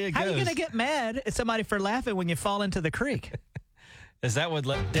the way it goes. How are you going to get mad at somebody for laughing when you fall into the creek? Is that what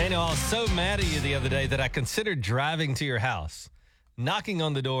Daniel, I was so mad at you the other day that I considered driving to your house, knocking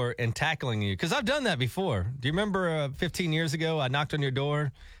on the door and tackling you. Because I've done that before. Do you remember 15 years ago, I knocked on your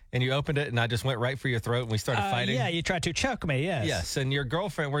door and you opened it and I just went right for your throat and we started fighting? Yeah, you tried to choke me, yes. Yes, and your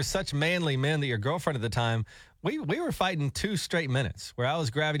girlfriend, we're such manly men that your girlfriend at the time, we were fighting 2 straight minutes where I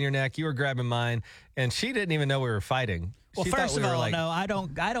was grabbing your neck, you were grabbing mine, and she didn't even know we were fighting. Well, She first thought we of were all, like, no, I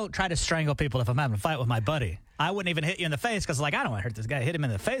don't try to strangle people if I'm having a fight with my buddy. I wouldn't even hit you in the face because, like, I don't want to hurt this guy, hit him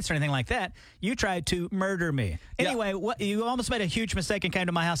in the face or anything like that. You tried to murder me. Anyway, what you almost made a huge mistake and came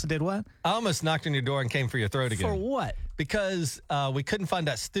to my house and did what? I almost knocked on your door and came for your throat again. For what? Because we couldn't find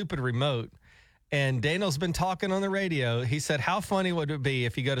that stupid remote. And Daniel's been talking on the radio. He said, how funny would it be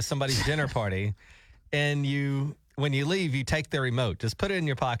if you go to somebody's dinner party and when you leave, you take their remote. Just put it in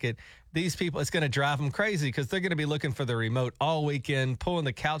your pocket. These people, it's going to drive them crazy because they're going to be looking for the remote all weekend, pulling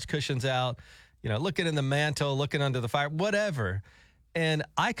the couch cushions out, looking in the mantle, looking under the fire, whatever. And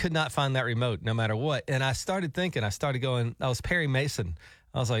I could not find that remote no matter what. And I started thinking, I was Perry Mason.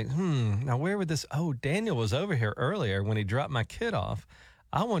 I was like, now where would this, Daniel was over here earlier when he dropped my kid off.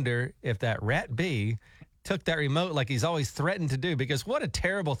 I wonder if that rat bee took that remote like he's always threatened to do, because what a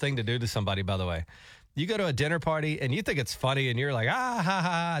terrible thing to do to somebody, by the way. You go to a dinner party and you think it's funny and you're like,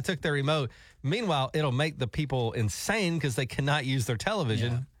 I took the remote. Meanwhile, it'll make the people insane because they cannot use their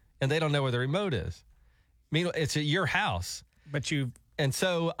television and they don't know where the remote is. Meanwhile, it's at your house. And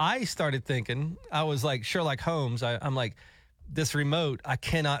so I started thinking, I was like Sherlock Holmes. I'm like, this remote, I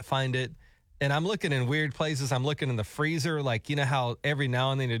cannot find it. And I'm looking in weird places. I'm looking in the freezer. Like, you know how every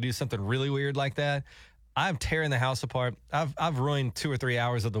now and then they do something really weird like that? I'm tearing the house apart. I've ruined 2 or 3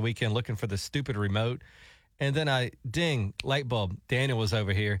 hours of the weekend looking for the stupid remote. And then ding, light bulb. Daniel was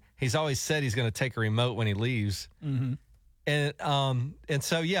over here. He's always said he's going to take a remote when he leaves. Mm-hmm. And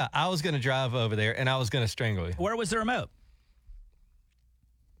so, yeah, I was going to drive over there and I was going to strangle you. Where was the remote?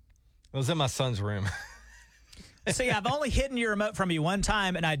 It was in my son's room. See, I've only hidden your remote from you one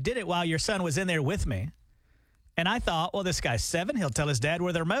time, and I did it while your son was in there with me. And I thought, well, this guy's 7. He'll tell his dad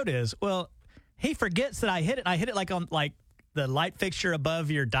where the remote is. Well, he forgets that I hit it. I hit it like on the light fixture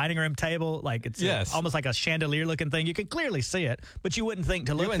above your dining room table. Like it's almost like a chandelier looking thing. You can clearly see it, but you wouldn't think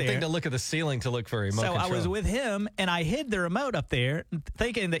to look there. You wouldn't think to look at the ceiling to look for a remote control. So I was with him, and I hid the remote up there,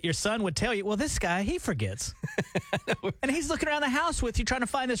 thinking that your son would tell you, well, this guy, he forgets. And he's looking around the house with you trying to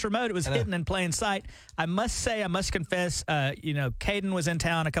find this remote. It was hidden in plain sight. I must confess, Caden was in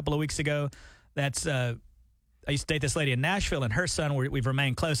town a couple of weeks ago. I used to date this lady in Nashville, and her son, we've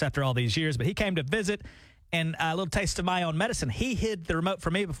remained close after all these years, but he came to visit. And a little taste of my own medicine. He hid the remote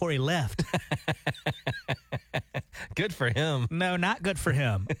from me before he left. Good for him. No, not good for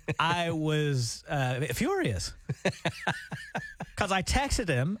him. I was furious. Because I texted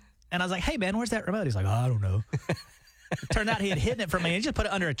him, and I was like, hey, man, where's that remote? He's like, I don't know. It turned out he had hidden it from me. He just put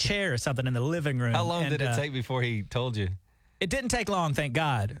it under a chair or something in the living room. How long did it take before he told you? It didn't take long, thank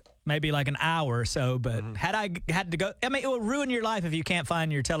God. Maybe like an hour or so, but had I had to go, it will ruin your life if you can't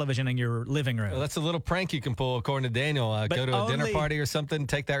find your television in your living room. Well, that's a little prank you can pull, according to Daniel. Go to a dinner party or something,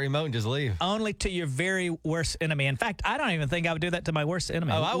 take that remote and just leave. Only to your very worst enemy. In fact, I don't even think I would do that to my worst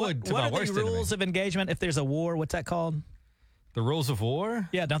enemy. Oh, I would to my worst enemy. What are the rules of engagement if there's a war? What's that called? The rules of war?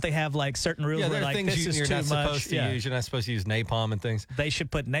 Yeah, don't they have like certain rules? Yeah, where there are like, things this you're is not too supposed much. to use. You're not supposed to use napalm and things. They should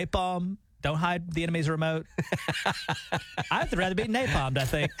put napalm. Don't hide the enemy's remote. I'd rather be napalmed, I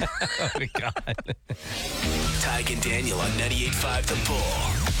think. Oh, my God. Tige and Daniel on 98.5 The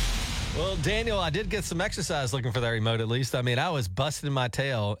Bull. Well, Daniel, I did get some exercise looking for that remote at least. I mean, I was busting my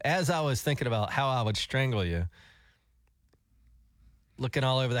tail as I was thinking about how I would strangle you. Looking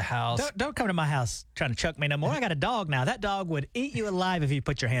all over the house. Don't come to my house trying to choke me no more. I got a dog now. That dog would eat you alive if you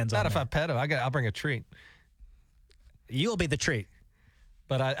put your hands on him. Not if I pet him. I'll bring a treat. You'll be the treat.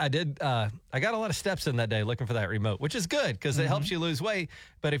 But I got a lot of steps in that day looking for that remote, which is good because it helps you lose weight.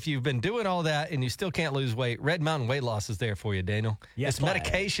 But if you've been doing all that and you still can't lose weight, Red Mountain Weight Loss is there for you, Daniel. Yes, it's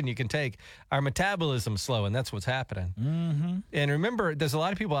medication you can take. Our metabolism's slow, and that's what's happening. Mm-hmm. And remember, there's a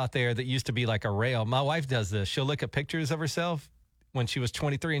lot of people out there that used to be like a rail. My wife does this. She'll look at pictures of herself when she was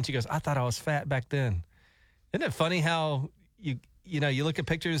 23, and she goes, I thought I was fat back then. Isn't it funny how you look at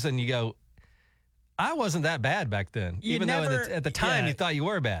pictures and you go, I wasn't that bad back then. Even though at the time you thought you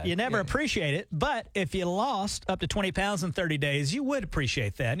were bad. You never appreciate it. But if you lost up to 20 pounds in 30 days, you would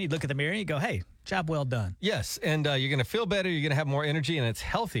appreciate that. And you'd look at the mirror and you go, hey, job well done. Yes, and you're going to feel better. You're going to have more energy, and it's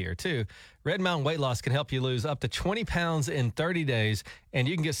healthier, too. Red Mountain Weight Loss can help you lose up to 20 pounds in 30 days, and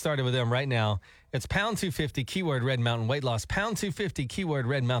you can get started with them right now. It's pound 250, keyword Red Mountain Weight Loss. Pound 250, keyword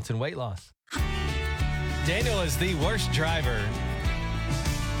Red Mountain Weight Loss. Daniel is the worst driver.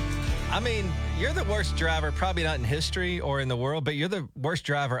 I mean, you're the worst driver, probably not in history or in the world, but you're the worst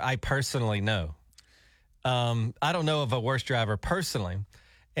driver I personally know. I don't know of a worse driver personally.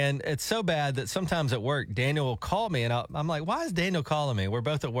 And it's so bad that sometimes at work, Daniel will call me, and I'm like, why is Daniel calling me? We're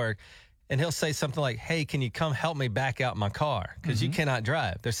both at work. And he'll say something like, hey, can you come help me back out my car? Because you cannot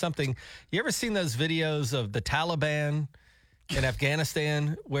drive. There's something. You ever seen those videos of the Taliban in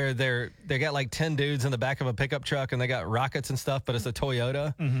Afghanistan where they got like 10 dudes in the back of a pickup truck and they got rockets and stuff, but it's a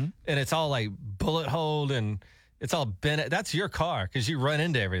Toyota. And it's all like bullet holed and it's all bent. That's your car because you run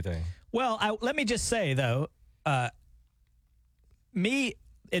into everything. Well, let me just say, though, me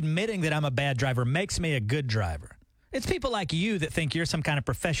admitting that I'm a bad driver makes me a good driver. It's people like you that think you're some kind of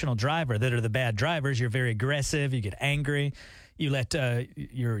professional driver that are the bad drivers. You're very aggressive. You get angry. You let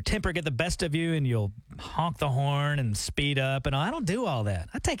your temper get the best of you, and you'll honk the horn and speed up. And I don't do all that.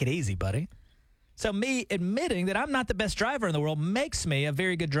 I take it easy, buddy. So me admitting that I'm not the best driver in the world makes me a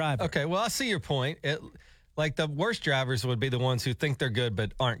very good driver. Okay, well, I see your point. Like the worst drivers would be the ones who think they're good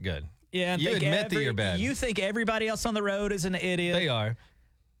but aren't good. Yeah, you admit that you're bad. You think everybody else on the road is an idiot. They are.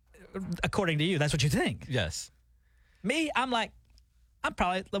 According to you, that's what you think. Yes. Me, I'm like, I'm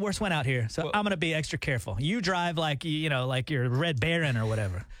probably the worst one out here, so I'm going to be extra careful. You drive like like you're Red Baron or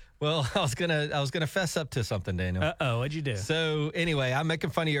whatever. Well, I was gonna fess up to something, Daniel. Uh-oh, what'd you do? So anyway, I'm making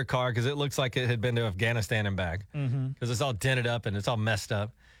fun of your car because it looks like it had been to Afghanistan and back because it's all dented up and it's all messed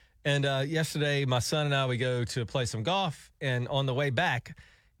up. And yesterday, my son and I, we go to play some golf, and on the way back,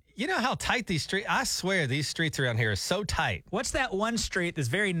 you know how tight these streets, I swear these streets around here are so tight. What's that one street that's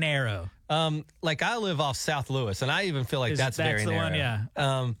very narrow? Like I live off South Lewis, and I even feel like that's very narrow.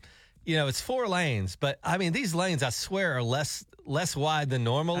 One, yeah. It's 4 lanes, but I mean, these lanes, I swear, are less wide than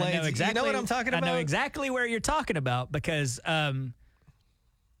normal lanes. I know exactly, you know what I'm talking about? I know exactly where you're talking about because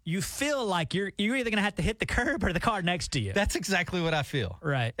you feel like you're either going to have to hit the curb or the car next to you. That's exactly what I feel.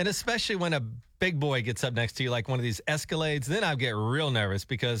 Right. And especially when a big boy gets up next to you, like one of these Escalades, then I get real nervous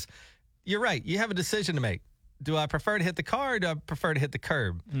because you're right. You have a decision to make. Do I prefer to hit the car or do I prefer to hit the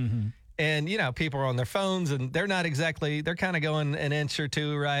curb? And, people are on their phones and they're not exactly, they're kind of going an inch or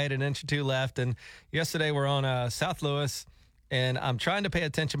two right, an inch or two left. And yesterday we're on South Lewis and I'm trying to pay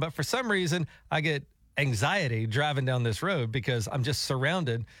attention, but for some reason I get anxiety driving down this road because I'm just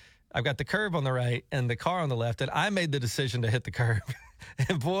surrounded. I've got the curb on the right and the car on the left, and I made the decision to hit the curb.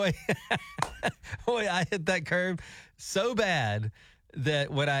 And boy, I hit that curb so bad that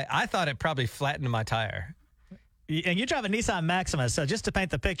when I thought it probably flattened my tire. And you drive a Nissan Maxima, so just to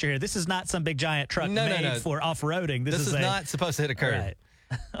paint the picture here, this is not some big giant truck made for off-roading. This is not supposed to hit a curb.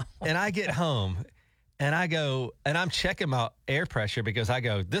 Right. And I get home, and I go, and I'm checking my air pressure because I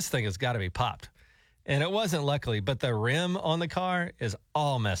go, this thing has got to be popped. And it wasn't, luckily, but the rim on the car is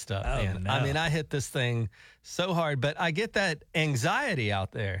all messed up, man. No. I mean, I hit this thing so hard, but I get that anxiety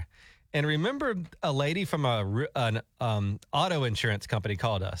out there. And remember a lady from an auto insurance company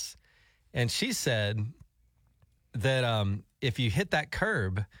called us, and she said that if you hit that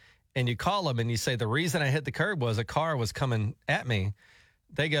curb and you call them and you say, the reason I hit the curb was a car was coming at me,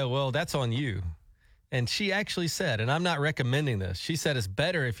 they go, well, that's on you. And she actually said, and I'm not recommending this, she said it's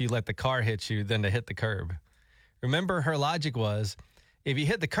better if you let the car hit you than to hit the curb. Remember, her logic was, if you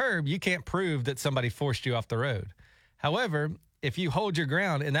hit the curb, you can't prove that somebody forced you off the road. However, if you hold your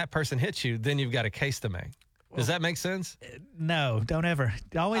ground and that person hits you, then you've got a case to make. Does that make sense? No, don't ever.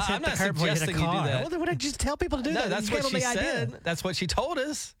 Always hit the curb before you hit a car. You do that. Well, then just tell people to do that. That's what she said. That's what she told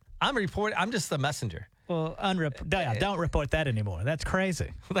us. I'm just the messenger. Well, don't report that anymore. That's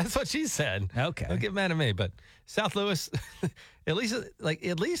crazy. Well, that's what she said. Okay. Don't get mad at me. But South Lewis, at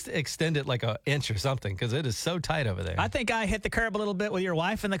least extend it like an inch or something because it is so tight over there. I think I hit the curb a little bit with your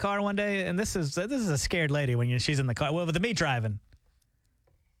wife in the car one day, and this is a scared lady when she's in the car. Well, with me driving,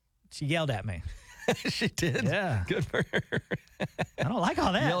 she yelled at me. She did? Yeah. Good for her. I don't like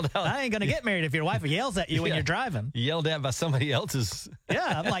all that. I ain't going to get married if your wife yells at you when you're driving. Yelled at by somebody else's.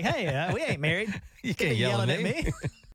 Yeah, I'm like, hey, we ain't married. You can't yell at me.